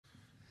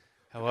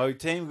Hello,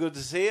 team. Good to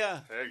see you.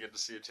 Hey, good to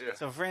see you too.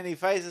 Some friendly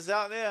faces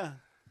out there.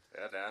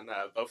 Yeah, Dan.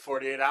 About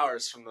 48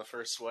 hours from the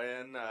first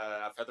weigh-in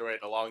at featherweight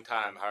in a long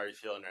time. How are you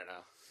feeling right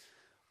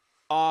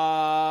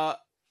now?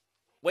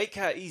 Weight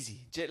cut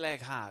easy, jet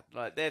lag hard.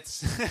 Like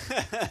that's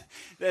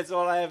that's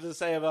all I have to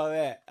say about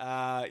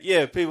that.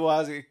 Yeah, people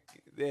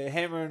they're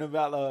hammering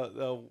about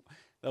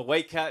the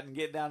weight cut and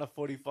get down to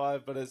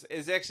 45, but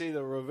it's actually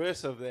the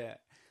reverse of that.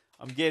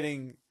 I'm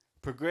getting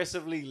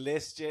progressively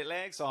less jet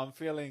lag, so I'm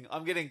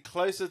getting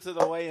closer to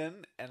the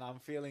weigh-in, and I'm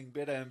feeling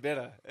better and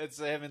better. It's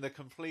having the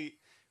complete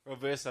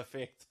reverse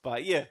effect.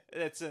 But yeah,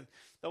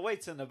 the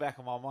weight's in the back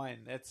of my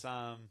mind.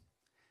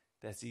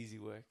 That's easy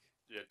work.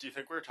 Yeah. Do you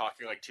think we're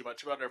talking like too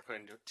much about it or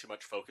putting too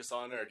much focus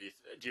on it, or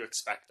do you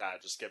expect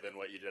that just given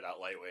what you did at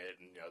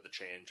lightweight and the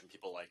change and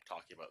people like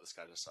talking about this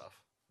kind of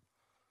stuff?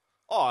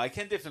 Oh, I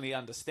can definitely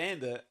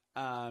understand it.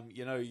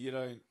 You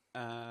don't.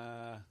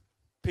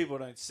 People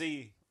don't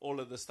see all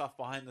of the stuff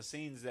behind the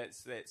scenes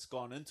that's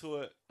gone into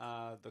it.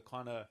 The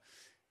kind of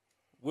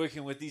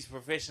working with these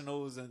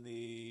professionals and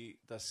the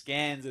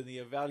scans and the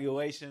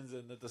evaluations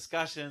and the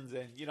discussions,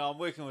 and I'm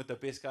working with the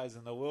best guys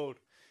in the world.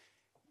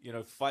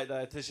 Fight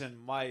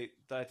dietitian, my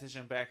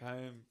dietitian back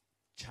home,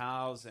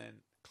 Charles and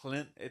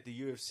Clint at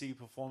the UFC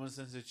Performance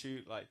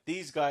Institute. Like,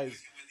 these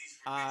guys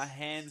are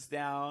hands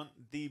down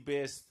the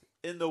best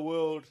in the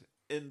world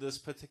in this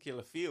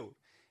particular field.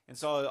 And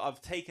so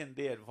I've taken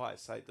their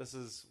advice. Like, this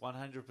is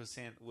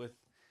 100% with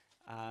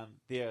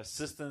their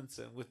assistance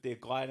and with their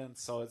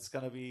guidance. So it's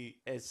going to be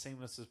as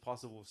seamless as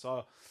possible.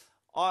 So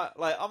I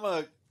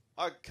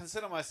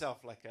consider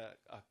myself like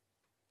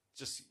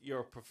you're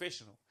a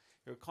professional.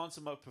 You're a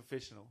consummate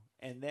professional,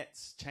 and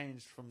that's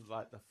changed from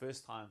like the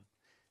first time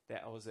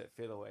that I was at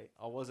featherweight.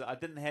 I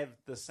didn't have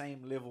the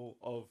same level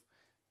of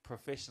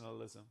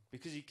professionalism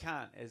because you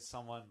can't as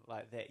someone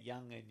like that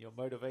young, and your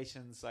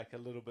motivation's like a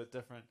little bit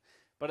different.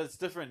 But it's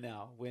different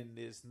now when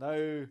there's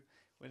no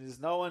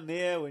one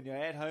there, when you're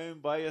at home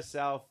by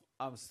yourself.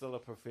 I'm still a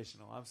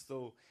professional. I'm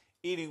still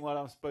eating what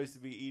I'm supposed to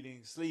be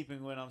eating,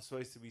 sleeping when I'm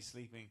supposed to be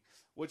sleeping,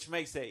 which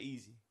makes that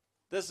easy.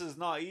 This is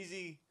not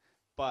easy,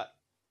 but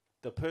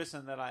the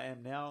person that I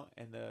am now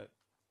and the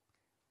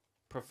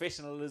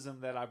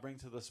professionalism that I bring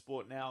to the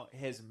sport now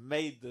has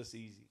made this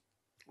easy.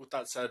 With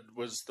that said,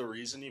 was the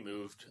reason you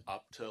moved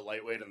up to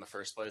lightweight in the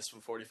first place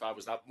from 45,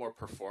 was that more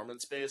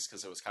performance-based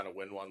because it was kind of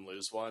win one,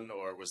 lose one,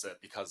 or was it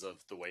because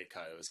of the weight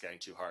cut, it was getting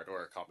too hard,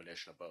 or a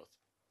combination of both?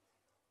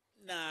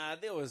 Nah,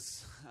 there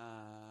was...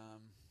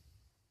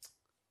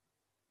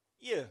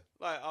 yeah,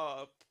 like,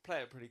 I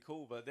play it pretty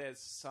cool, but there's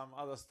some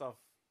other stuff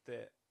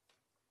that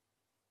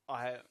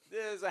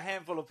there's a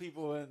handful of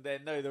people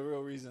that know the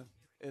real reason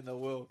in the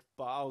world,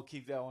 but I'll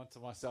keep that one to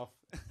myself.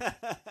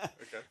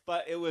 Okay.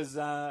 But it was,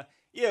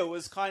 it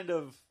was kind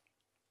of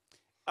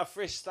a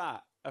fresh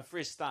start.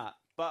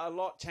 But a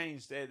lot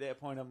changed at that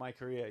point in my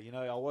career.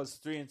 I was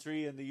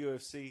 3-3 in the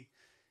UFC.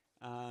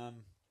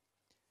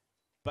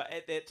 But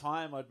at that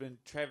time, I'd been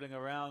traveling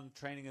around,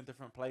 training in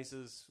different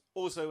places.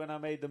 Also, when I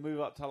made the move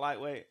up to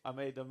lightweight, I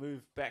made the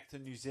move back to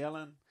New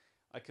Zealand.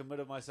 I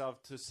committed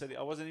myself to City.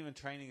 I wasn't even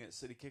training at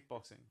City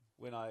Kickboxing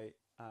when I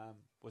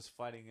was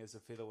fighting as a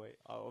featherweight.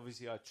 I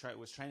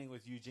was training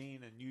with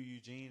Eugene and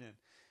Eugene and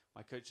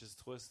my coach's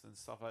Twist and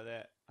stuff like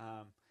that.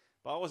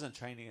 But I wasn't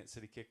training at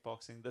City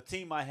Kickboxing. The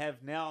team I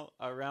have now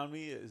around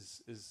me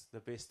is the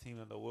best team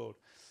in the world.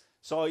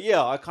 So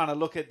yeah, I kind of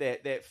look at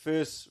that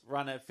first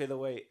run at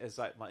featherweight as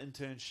like my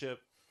internship.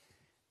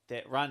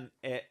 That run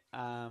at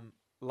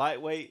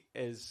lightweight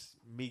as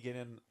me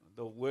getting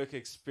the work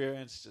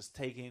experience, just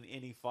taking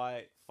any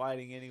fight,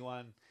 fighting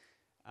anyone,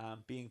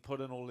 being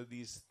put in all of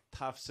these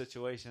tough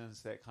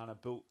situations that kind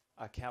of built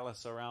a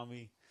callus around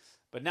me.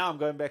 But now I'm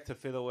going back to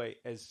featherweight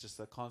as just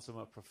a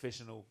consummate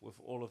professional with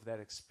all of that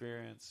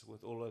experience,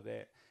 with all of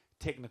that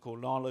technical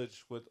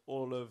knowledge, with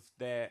all of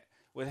that,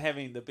 with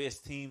having the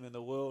best team in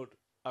the world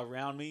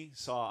around me.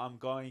 So I'm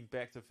going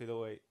back to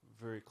featherweight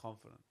very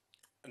confident.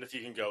 And if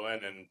you can go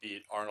in and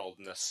beat Arnold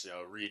in this,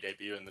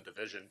 re-debut in the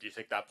division, do you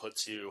think that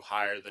puts you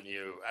higher than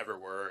you ever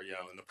were,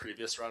 in the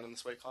previous run in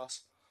this weight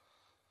class?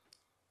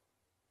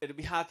 It'd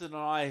be hard to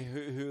deny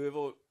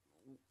whoever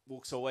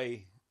walks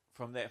away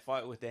from that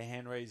fight with their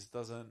hand raised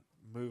doesn't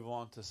move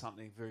on to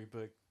something very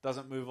big.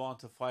 Doesn't move on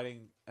to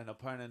fighting an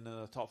opponent in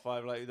the top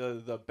 5. Like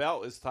the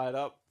belt is tied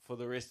up for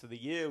the rest of the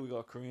year. We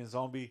got Korean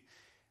Zombie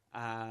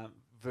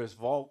versus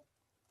Volk.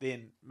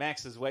 Then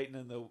Max is waiting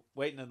in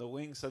the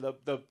wing, so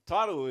the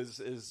title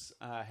is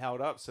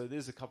held up. So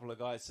there's a couple of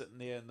guys sitting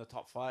there in the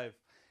top 5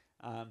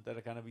 that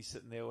are going to be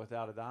sitting there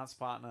without a dance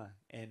partner,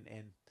 and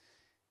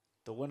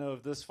the winner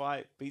of this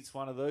fight beats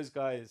one of those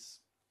guys.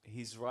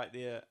 He's right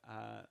there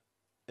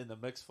in the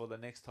mix for the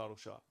next title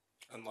shot.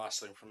 And last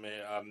thing from me,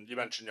 you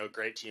mentioned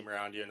great team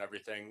around you and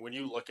everything. When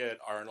you look at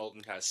Arnold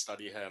and kind of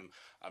study him,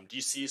 do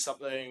you see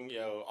something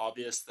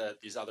obvious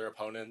that these other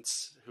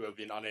opponents who have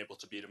been unable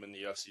to beat him in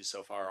the UFC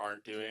so far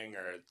aren't doing,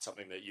 or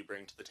something that you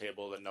bring to the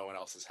table that no one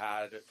else has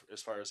had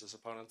as far as his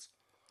opponents?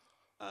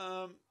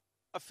 I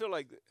feel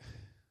like,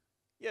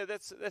 yeah,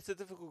 that's a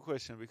difficult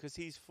question because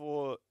he's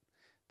for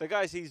the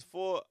guys he's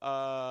fought,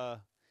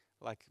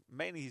 like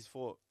mainly he's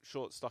fought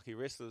short, stocky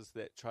wrestlers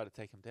that try to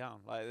take him down.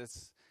 Like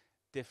that's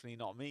definitely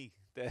not me.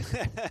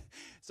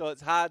 So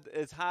it's hard.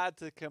 It's hard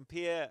to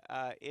compare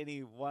any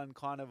one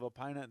kind of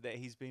opponent that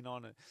he's been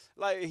on.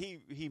 Like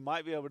he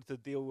might be able to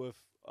deal with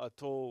a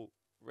tall,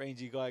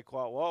 rangy guy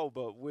quite well,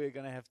 but we're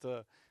gonna have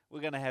to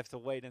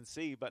wait and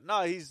see. But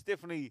no, he's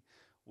definitely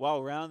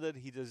well rounded.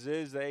 He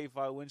deserves the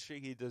 8-fight win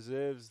streak. He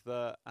deserves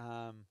the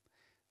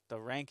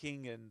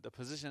ranking and the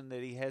position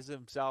that he has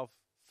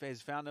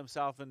found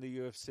himself in the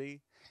UFC,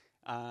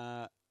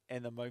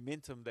 and the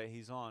momentum that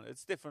he's on.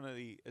 It's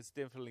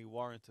definitely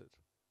warranted.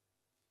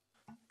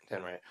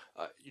 Henry,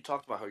 you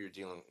talked about how you're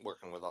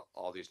working with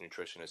all these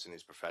nutritionists and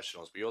these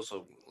professionals, but you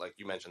also, like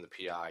you mentioned,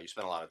 the PI. You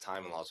spent a lot of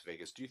time in Las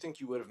Vegas. Do you think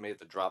you would have made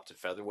the drop to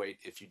featherweight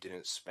if you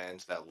didn't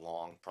spend that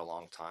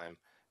prolonged time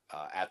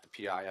at the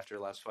PI after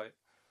your last fight?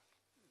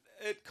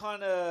 It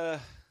kind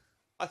of,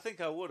 I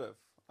think I would have.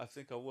 I've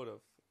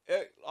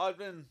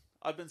been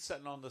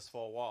sitting on this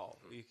for a while.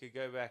 Mm-hmm. You could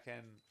go back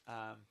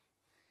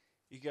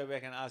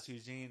and ask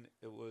Eugene.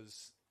 It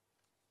was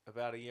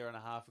about a year and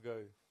a half ago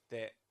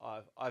that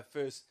I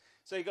first.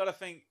 So you have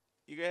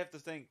to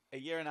think a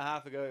year and a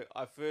half ago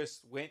I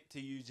first went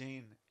to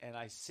Eugene and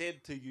I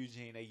said to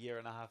Eugene a year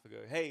and a half ago,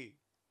 hey,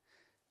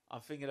 I'm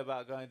thinking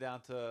about going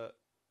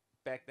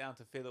back down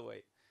to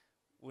featherweight.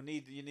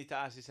 You need to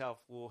ask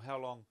yourself, well, how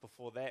long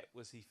before that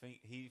was he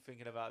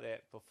thinking about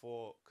that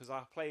before? Because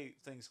I play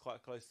things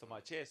quite close to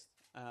my chest.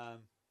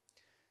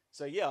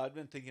 So yeah, I'd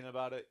been thinking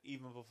about it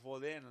even before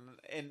then,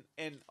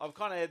 and I've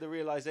kind of had the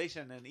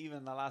realization, and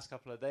even the last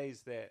couple of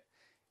days, that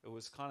it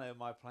was kind of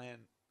my plan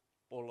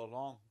all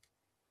along.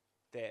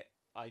 That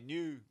I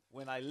knew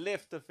when I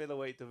left the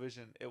featherweight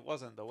division, it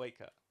wasn't the weight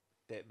cut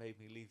that made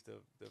me leave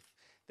the.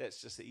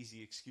 That's just an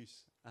easy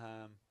excuse.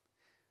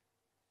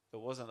 It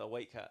wasn't a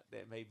weight cut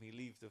that made me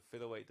leave the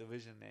featherweight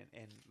division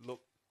and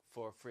look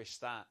for a fresh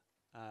start.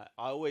 I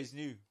always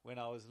knew when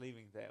I was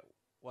leaving that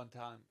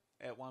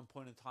at one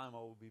point in time, I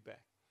will be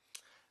back.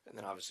 And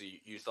then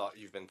obviously you've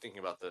been thinking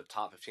about the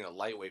top 15 of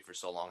lightweight for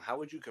so long. How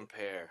would you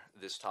compare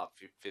this top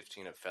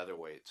 15 of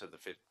featherweight to the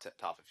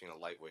top 15 of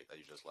lightweight that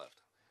you just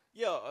left?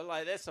 Yeah,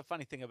 like that's the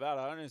funny thing about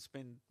it. I don't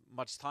spend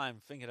much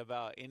time thinking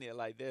about any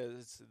like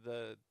there's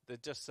they're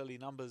just silly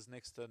numbers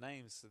next to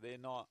names. They're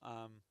not.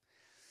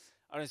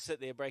 I don't sit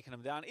there breaking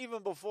them down.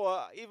 Even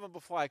before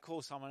I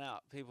call someone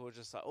out, people are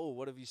just like, "Oh,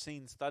 what have you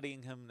seen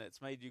studying him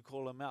that's made you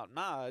call him out?"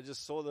 Nah, I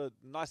just saw the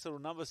nice little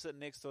number sitting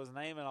next to his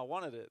name and I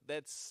wanted it.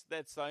 That's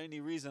the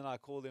only reason I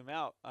called him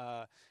out.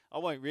 I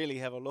won't really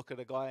have a look at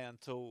a guy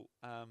until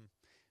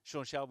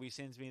Sean Shelby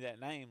sends me that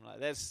name.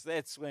 Like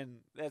that's when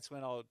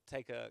I'll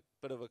take a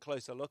bit of a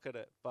closer look at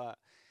it. But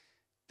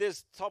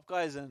there's top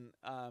guys in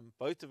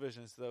both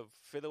divisions. The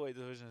featherweight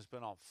division has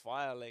been on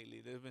fire lately.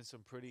 There's been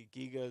some pretty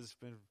gigas.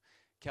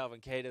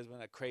 Calvin Cater's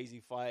been a crazy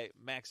fight.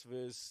 Max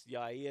versus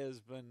Yair has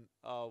been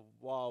a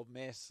wild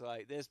mess.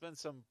 Like there's been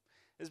some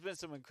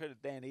incredible.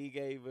 Dan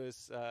Ige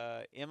versus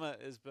Emma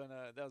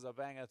that was a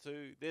banger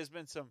too. There's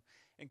been some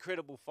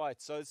incredible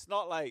fights. So it's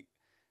not like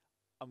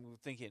I'm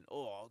thinking,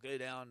 oh, I'll go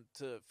down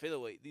to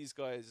featherweight. These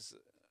guys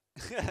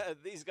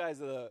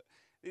are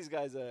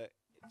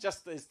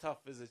just as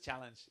tough as a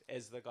challenge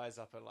as the guys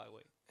up at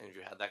lightweight. And have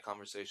you had that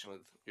conversation with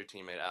your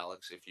teammate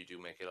Alex? If you do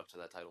make it up to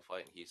that title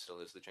fight, and he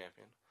still is the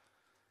champion.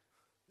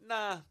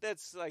 Nah,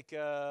 that's like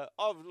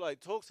I've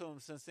talked to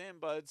him since then,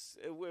 but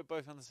we're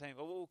both on the same.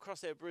 We'll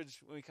cross that bridge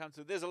when we come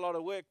to. There's a lot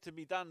of work to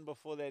be done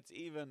before that's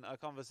even a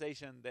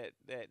conversation that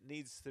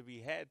needs to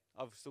be had.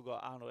 I've still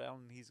got Arnold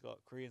Allen. He's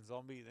got Korean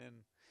Zombie.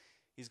 Then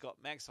he's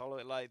got Max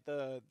Holloway.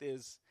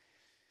 There's.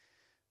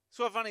 It's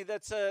quite funny.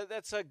 That's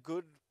a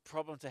good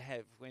problem to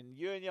have when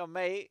you and your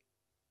mate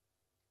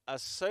are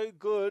so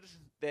good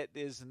that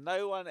there's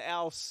no one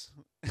else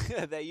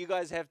that you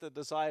guys have to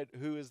decide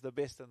who is the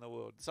best in the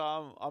world. So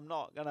I'm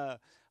not gonna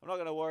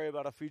worry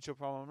about a future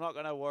problem. I'm not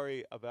gonna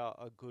worry about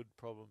a good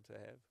problem to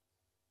have.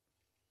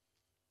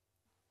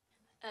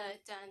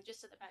 Dan,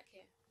 just at the back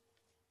here.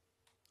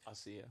 I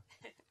see you.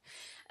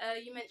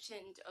 You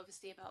mentioned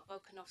obviously about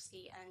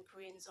Volkanovski and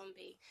Korean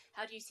Zombie.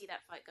 How do you see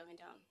that fight going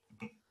down?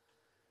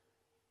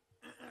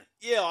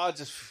 Yeah,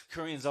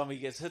 Korean Zombie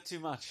gets hit too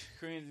much.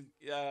 Korean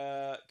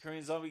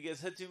Zombie gets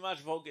hit too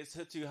much. Volk gets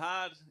hit too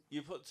hard.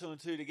 You put 2 and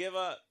 2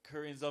 together,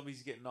 Korean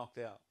Zombies get knocked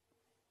out.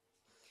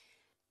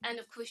 And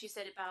of course, you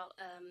said about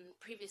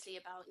previously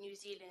about New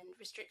Zealand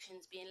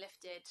restrictions being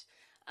lifted.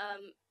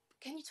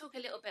 Can you talk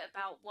a little bit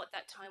about what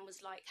that time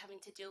was like,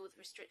 having to deal with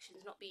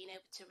restrictions, not being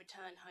able to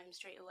return home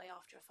straight away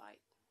after a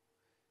fight?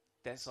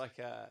 That's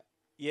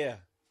yeah.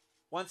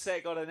 Once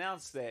that got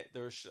announced that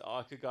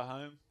I could go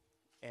home.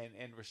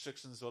 And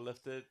restrictions were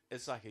lifted,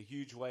 it's like a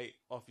huge weight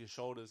off your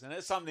shoulders. And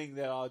it's something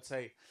that I would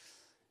say,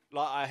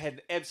 like, I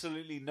had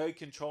absolutely no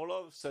control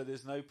of, so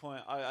there's no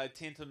point. I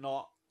tend to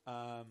not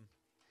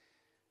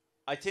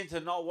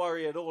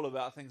worry at all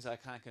about things I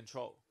can't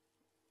control,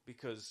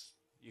 because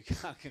you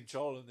can't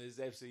control them. There's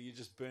absolutely, you're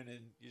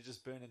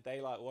just burning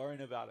daylight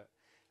worrying about it.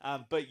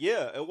 But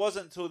yeah, it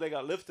wasn't until they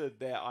got lifted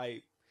that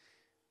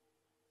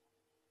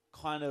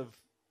kind of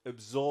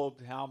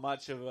absorbed how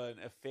much of an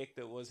effect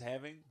it was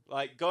having.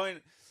 Like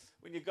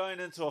when you're going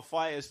into a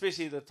fight,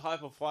 especially the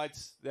type of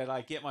fights that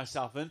I get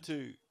myself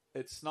into,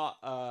 it's not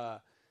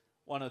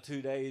 1 or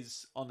 2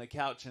 days on the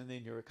couch and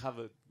then you're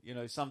recovered. You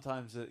know,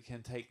 sometimes it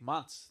can take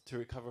months to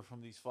recover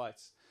from these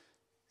fights.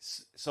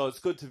 So it's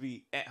good to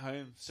be at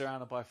home,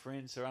 surrounded by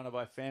friends, surrounded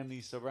by family,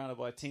 surrounded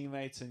by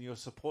teammates, and your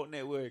support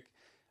network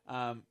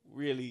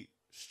really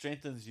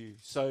strengthens you.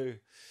 So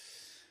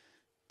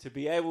to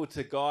be able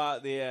to go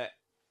out there,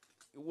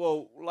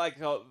 well, like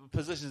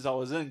positions I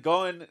was in,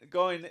 going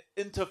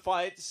into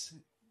fights,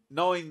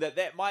 knowing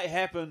that might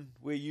happen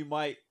where you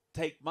might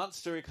take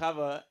months to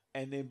recover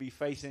and then be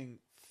facing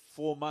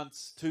 4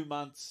 months, 2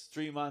 months,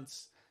 3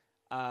 months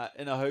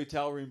in a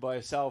hotel room by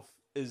yourself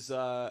is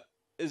a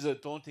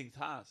daunting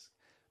task.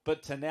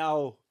 But to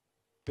now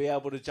be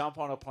able to jump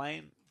on a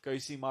plane, go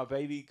see my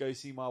baby, go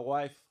see my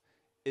wife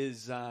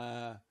is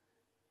I'm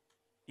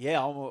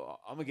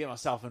gonna get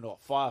myself into a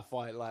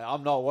firefight. Like,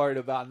 I'm not worried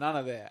about none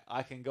of that.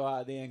 I can go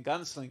out there and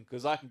gunsling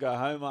because I can go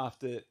home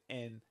after it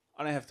and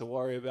I don't have to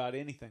worry about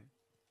anything.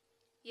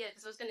 Yeah,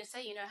 because I was going to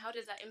say, how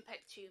does that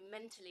impact you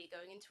mentally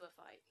going into a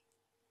fight,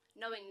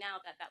 knowing now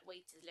that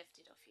weight is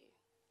lifted off you?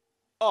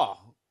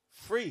 Oh,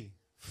 free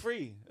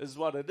is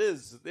what it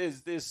is.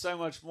 There's so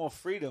much more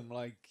freedom.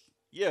 Like,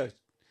 yeah,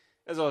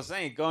 as I was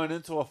saying, going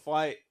into a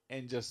fight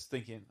and just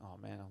thinking, oh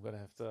man, I'm gonna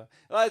have to.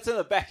 Like, it's in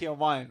the back of your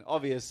mind.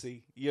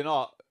 Obviously,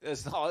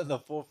 it's not in the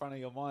forefront of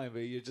your mind,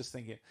 but you're just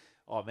thinking,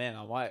 oh man,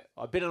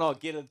 I better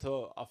not get into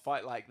a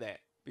fight like that,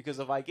 because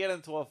if I get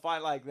into a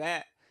fight like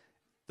that,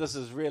 this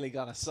is really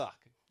gonna suck.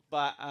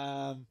 But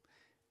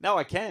now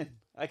I can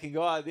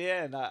go out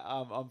there and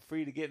I'm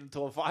free to get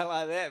into a fight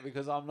like that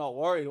because I'm not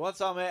worried.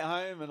 Once I'm at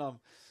home and I'm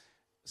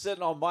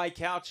sitting on my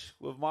couch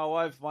with my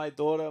wife, my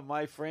daughter,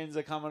 my friends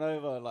are coming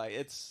over, like,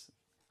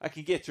 I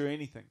can get through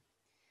anything.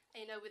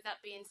 With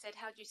that being said,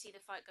 how do you see the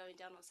fight going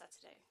down on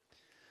Saturday?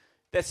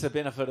 That's the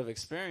benefit of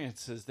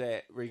experience, is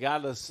that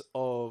regardless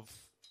of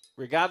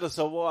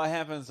what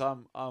happens,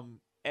 I'm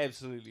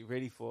absolutely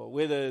ready for it.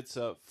 Whether it's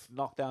a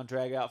knockdown,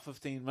 drag out,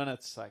 15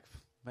 minutes, like,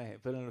 man,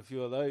 been in a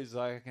few of those,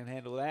 I can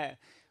handle that.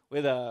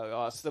 Whether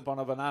I slip on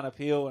a banana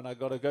peel and I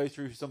got to go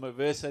through some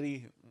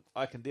adversity,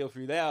 I can deal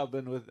through that.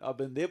 I've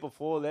been there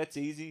before. That's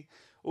easy.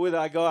 Or whether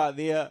I go out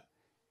there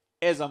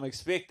as I'm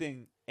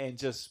expecting and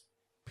just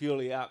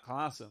purely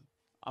outclass them,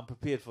 I'm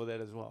prepared for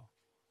that as well.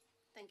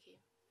 Thank you.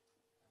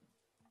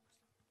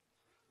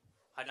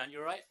 Hi, Dan, you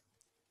all right?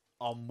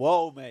 I'm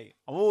well, mate.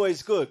 I'm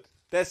always good.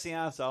 That's the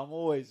answer. I'm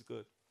always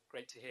good.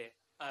 Great to hear.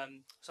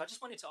 So I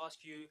just wanted to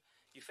ask you,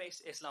 you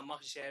faced Islam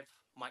Makhachev,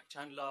 Mike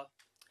Chandler,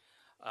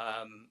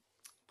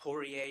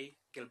 Poirier,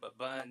 Gilbert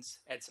Burns,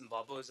 Edson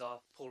Barboza,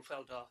 Paul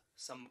Felder,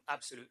 some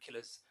absolute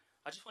killers.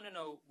 I just want to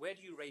know, where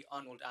do you rate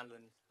Arnold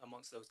Allen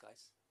amongst those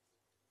guys?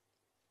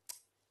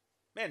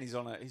 Man, he's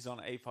on an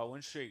 8-fight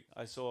win streak.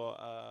 I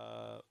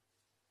saw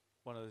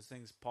one of those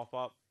things pop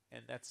up,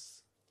 and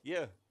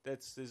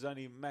there's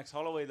only Max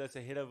Holloway that's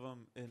ahead of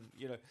him. And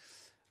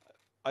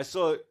I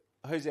saw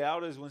Jose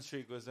Aldo's win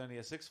streak was only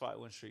a 6-fight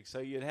win streak, so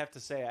you'd have to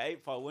say an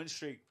 8-fight win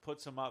streak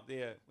puts him up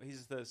there.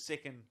 He's the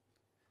second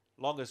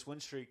longest win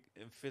streak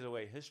in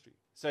featherweight history.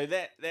 So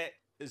that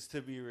is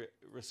to be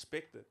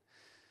respected.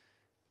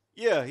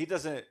 Yeah, he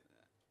just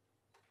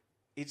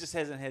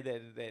hasn't had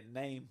that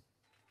name.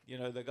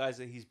 The guys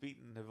that he's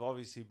beaten have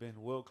obviously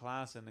been world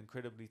class and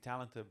incredibly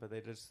talented, but they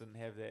just didn't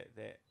have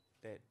that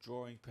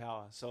drawing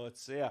power. So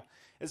it's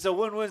a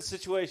win-win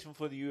situation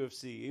for the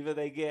UFC. Either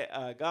they get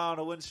a guy on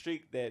a win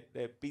streak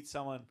that beats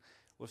someone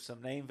with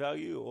some name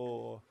value,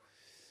 or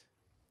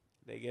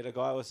they get a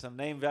guy with some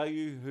name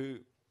value who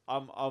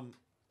I'm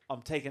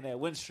taking that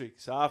win streak.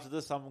 So after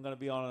this, I'm going to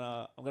be on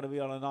a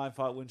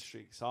 9-fight win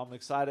streak. So I'm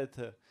excited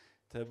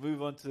to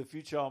move on to the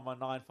future on my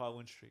 9-fight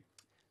win streak.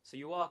 So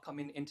you are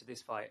coming into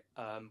this fight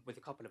with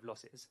a couple of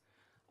losses.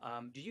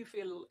 Do you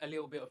feel a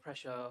little bit of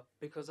pressure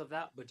because of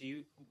that?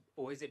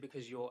 Or is it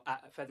because you're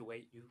at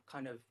featherweight, you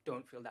kind of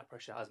don't feel that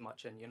pressure as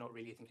much and you're not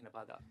really thinking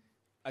about that?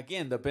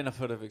 Again, the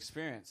benefit of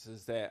experience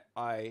is that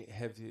I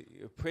have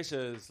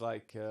pressure is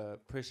like a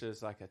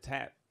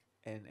tap,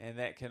 and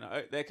that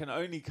can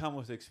only come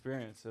with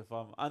experience. If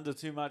I'm under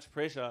too much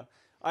pressure,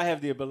 I have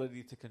the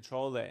ability to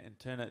control that and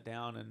turn it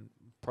down and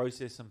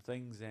process some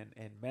things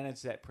and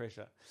manage that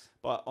pressure.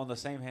 But on the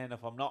same hand,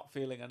 if I'm not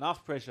feeling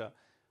enough pressure,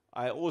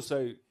 I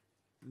also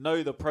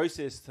know the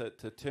process to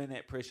turn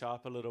that pressure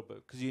up a little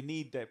bit, because you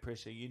need that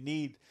pressure.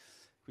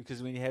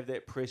 Because when you have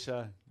that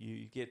pressure,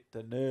 you get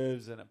the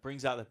nerves and it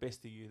brings out the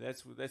best of you.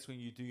 That's when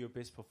you do your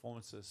best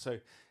performances. So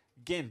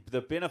again,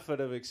 the benefit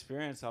of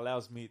experience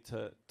allows me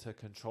to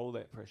control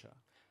that pressure.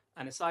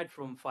 And aside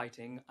from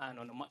fighting, and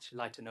on a much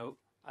lighter note,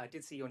 I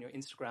did see on your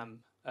Instagram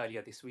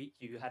earlier this week,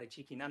 you had a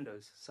cheeky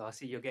Nando's. So I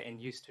see you're getting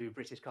used to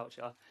British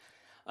culture.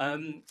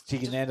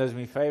 Cheeky Nando's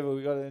my favourite.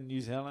 We got it in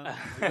New Zealand.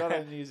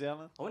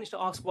 I wanted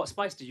to ask, what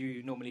spice do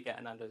you normally get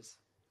at Nando's?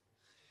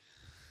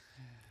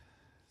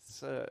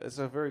 That's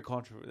very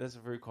controversial.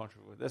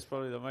 That's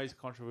probably the most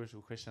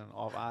controversial question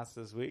I've asked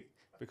this week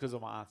because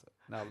of my answer.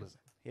 Now listen,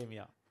 hear me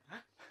out.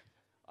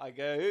 I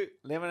go,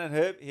 lemon and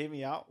herb, hear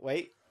me out,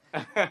 wait.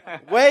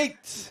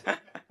 Wait!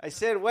 I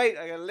said wait,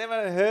 I got lemon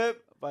and herb,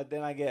 but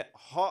then I get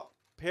hot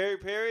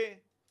peri-peri,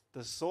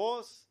 the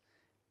sauce,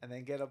 and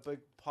then get a big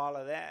pile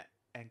of that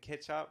and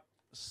ketchup,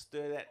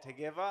 stir that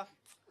together,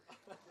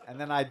 and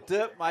then I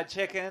dip my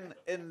chicken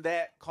in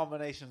that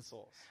combination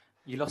sauce.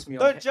 You lost me.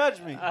 Don't judge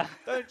me.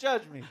 Don't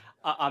judge me.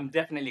 I'm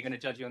definitely going to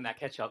judge you on that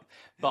ketchup.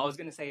 But I was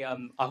going to say,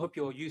 I hope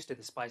you're used to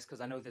the spice,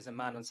 because I know there's a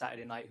man on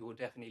Saturday night who will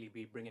definitely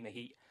be bringing the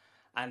heat.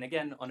 And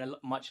again, on a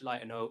much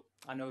lighter note,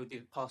 I know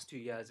the past 2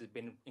 years have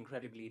been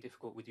incredibly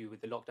difficult with you with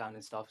the lockdown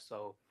and stuff.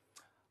 So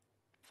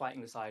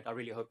fighting aside, I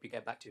really hope you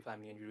get back to your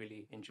family and you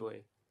really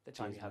enjoy the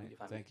time you have with your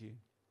family. Thank you.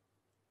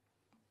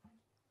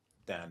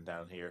 Dan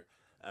down here.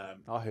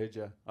 I heard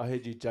you. I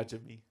heard you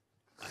judging me.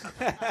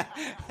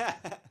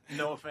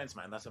 No offense,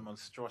 man. That's a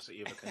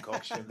monstrosity of a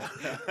concoction.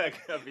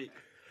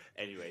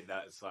 Anyway,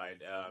 that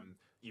aside,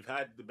 you've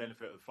had the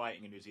benefit of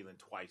fighting in New Zealand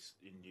twice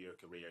in your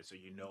career, so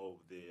you know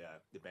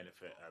the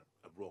benefit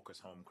a raucous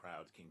home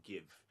crowd can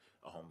give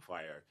a home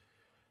fighter.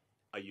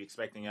 Are you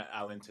expecting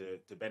Allen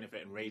to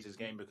benefit and raise his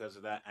game because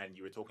of that? And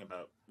you were talking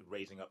about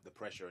raising up the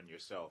pressure on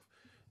yourself.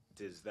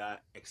 Does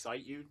that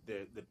excite you,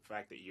 the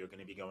fact that you're going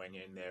to be going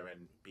in there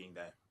and being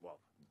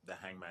the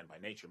hangman by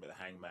nature, but the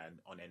hangman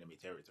on enemy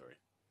territory?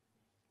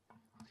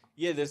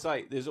 Yeah,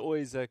 there's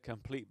always a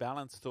complete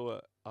balance to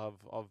it.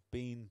 I've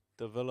been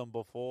the villain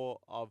before.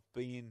 I've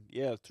been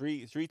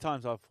three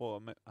times I've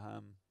fought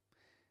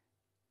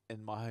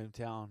in my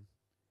hometown,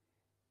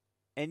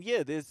 and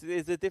there's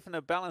a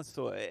different balance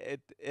to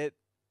it.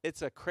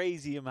 It's a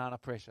crazy amount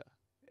of pressure.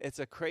 It's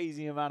a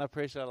crazy amount of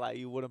pressure like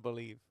you wouldn't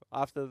believe.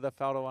 After the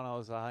Felder one, I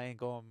was like, I ain't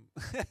going.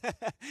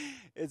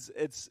 It's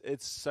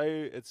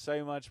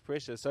so much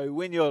pressure. So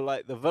when you're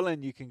like the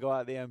villain, you can go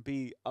out there and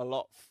be a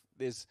lot.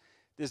 There's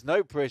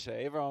no pressure.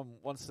 Everyone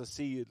wants to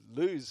see you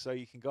lose, so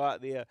you can go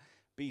out there,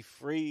 be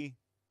free,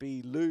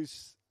 be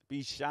loose,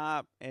 be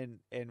sharp, and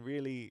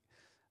really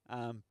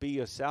be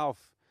yourself.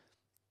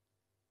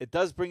 It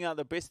does bring out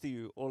the best of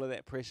you. All of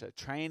that pressure.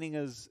 Training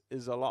is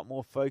a lot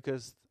more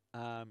focused.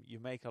 You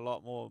make a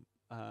lot more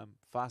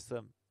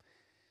faster,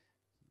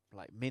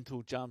 like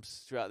mental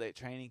jumps throughout that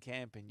training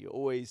camp, and you're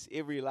always,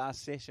 every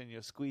last session,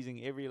 you're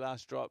squeezing every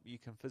last drop you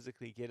can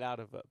physically get out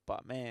of it.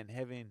 But man,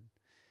 having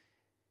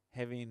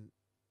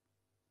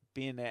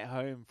being at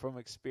home from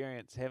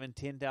experience, having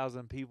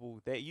 10,000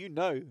 people that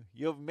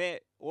you've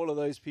met all of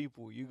those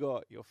people, you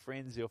got your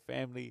friends, your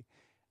family,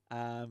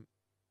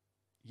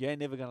 you ain't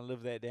never gonna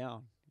live that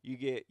down. You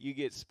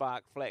get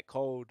sparked flat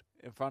cold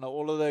in front of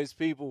all of those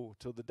people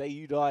till the day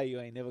you die. You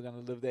ain't never gonna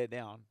live that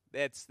down.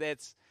 That's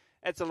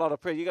a lot of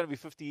pressure. You're gonna be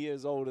 50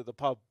 years old at the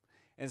pub,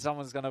 and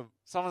someone's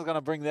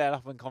gonna bring that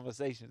up in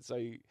conversation. So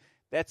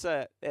that's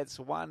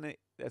one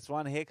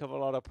heck of a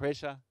lot of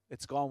pressure.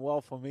 It's gone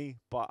well for me,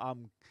 but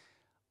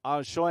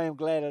I'm sure I'm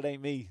glad it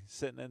ain't me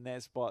sitting in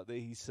that spot that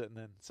he's sitting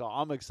in. So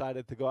I'm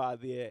excited to go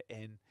out there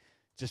and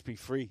just be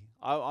free.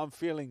 I'm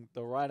feeling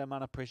the right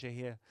amount of pressure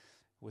here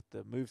with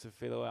the move to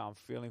featherweight. I'm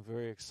feeling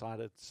very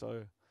excited.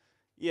 So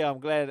yeah, I'm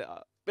glad.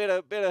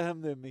 Better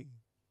him than me.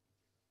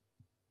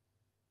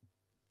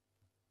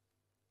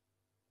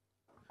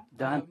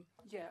 Dan?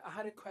 I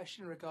had a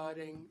question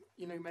regarding,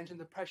 you mentioned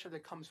the pressure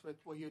that comes with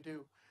what you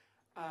do.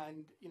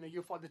 And,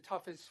 you fought the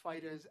toughest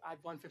fighters at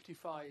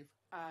 155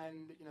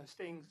 and,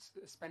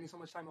 spending so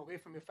much time away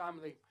from your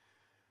family.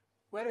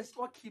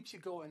 What keeps you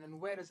going,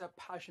 and where does that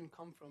passion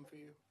come from for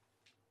you?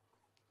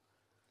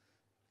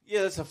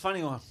 Yeah, that's a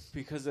funny one,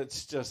 because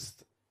it's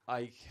just,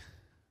 I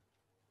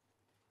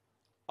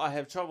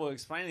have trouble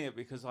explaining it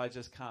because I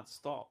just can't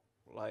stop.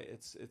 Like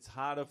it's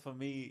harder for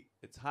me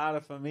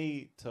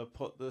to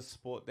put this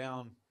sport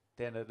down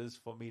than it is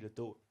for me to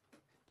do it.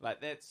 Like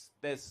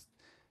that's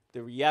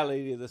the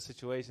reality of the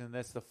situation. And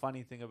that's the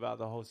funny thing about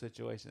the whole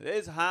situation.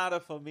 It's harder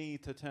for me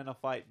to turn a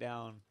fight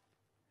down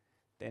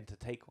than to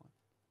take one.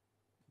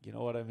 You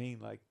know what I mean?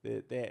 Like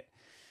that.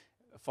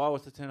 If I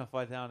was to turn a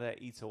fight down,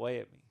 that eats away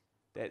at me.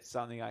 That's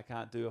something I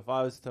can't do. If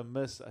I was to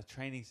miss a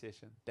training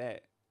session,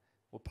 that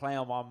would play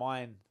on my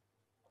mind.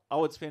 I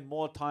would spend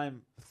more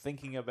time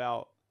thinking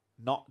about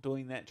not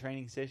doing that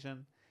training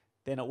session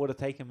than it would have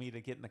taken me to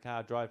get in the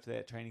car, drive to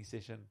that training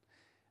session,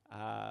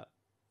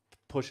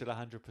 push it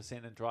 100%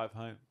 and drive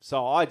home.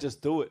 So I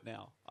just do it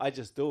now. I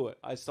just do it.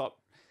 I stop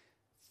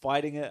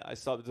fighting it. I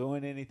stop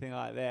doing anything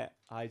like that.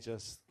 I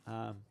just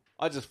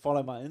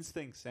follow my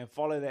instincts and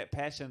follow that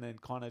passion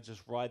and kind of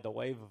just ride the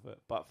wave of it.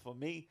 But for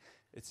me,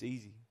 it's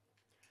easy.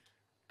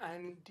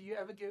 And do you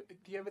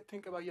ever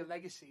think about your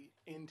legacy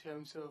in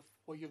terms of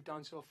what you've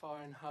done so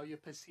far and how you're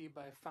perceived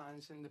by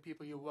fans and the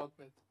people you work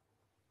with?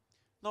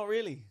 Not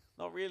really.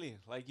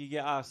 Like you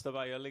get asked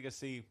about your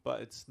legacy, but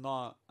it's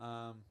not.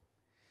 I've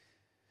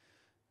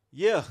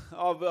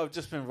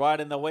just been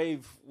riding the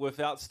wave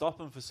without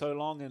stopping for so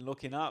long and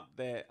looking up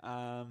that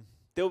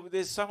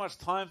there's so much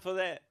time for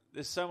that.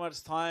 There's so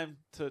much time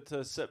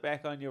to sit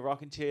back on your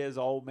rocking chair as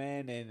old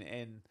man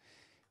and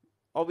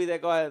I'll be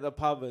that guy at the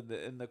pub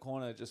in the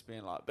corner just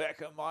being like, back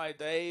in my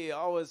day,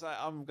 I was like,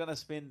 I'm going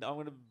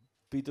to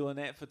be doing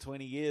that for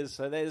 20 years.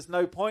 So there's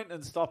no point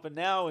in stopping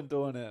now and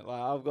doing it.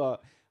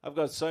 Like I've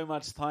got so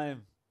much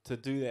time to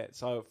do that.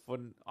 So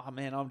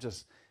I'm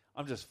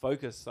just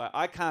focused. Like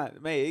I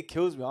can't, man, it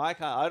kills me.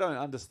 I don't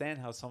understand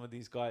how some of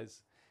these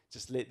guys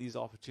just let these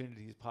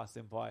opportunities pass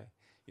them by.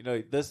 You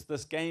know,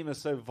 this game is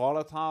so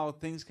volatile.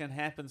 Things can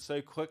happen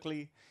so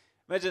quickly.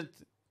 Imagine,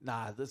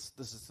 this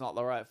is not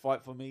the right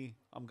fight for me.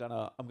 I'm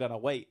gonna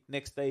wait.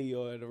 Next day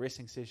you're at a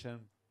wrestling session.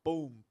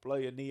 Boom, blow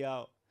your knee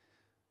out.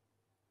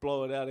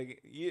 Blow it out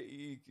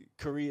again.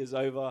 Career's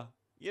over.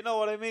 You know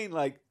what I mean?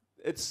 Like,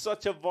 it's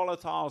such a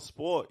volatile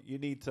sport. You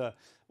need to,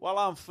 while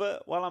I'm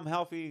fit, while I'm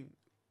healthy,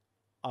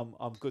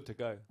 I'm good to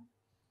go.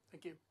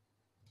 Thank you.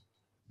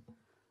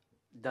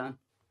 Dan,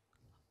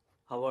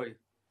 how are you?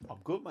 I'm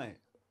good, mate.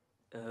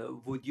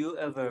 Would you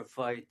ever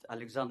fight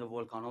Alexander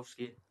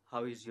Volkanovski?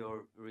 How is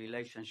your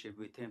relationship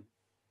with him?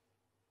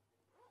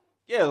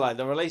 Yeah, like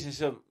the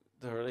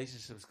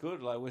relationship's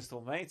good. Like, we're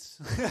still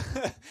mates.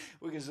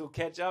 We can still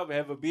catch up,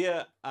 have a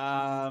beer.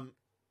 Yeah,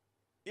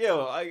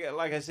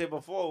 like I said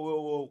before,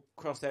 we'll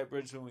cross that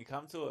bridge when we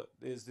come to it.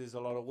 There's a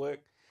lot of work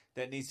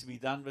that needs to be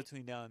done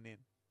between now and then.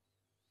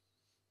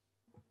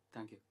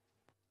 Thank you.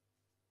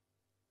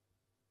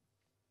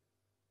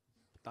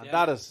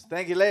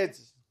 Thank you,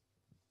 lads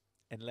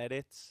and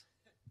ladettes.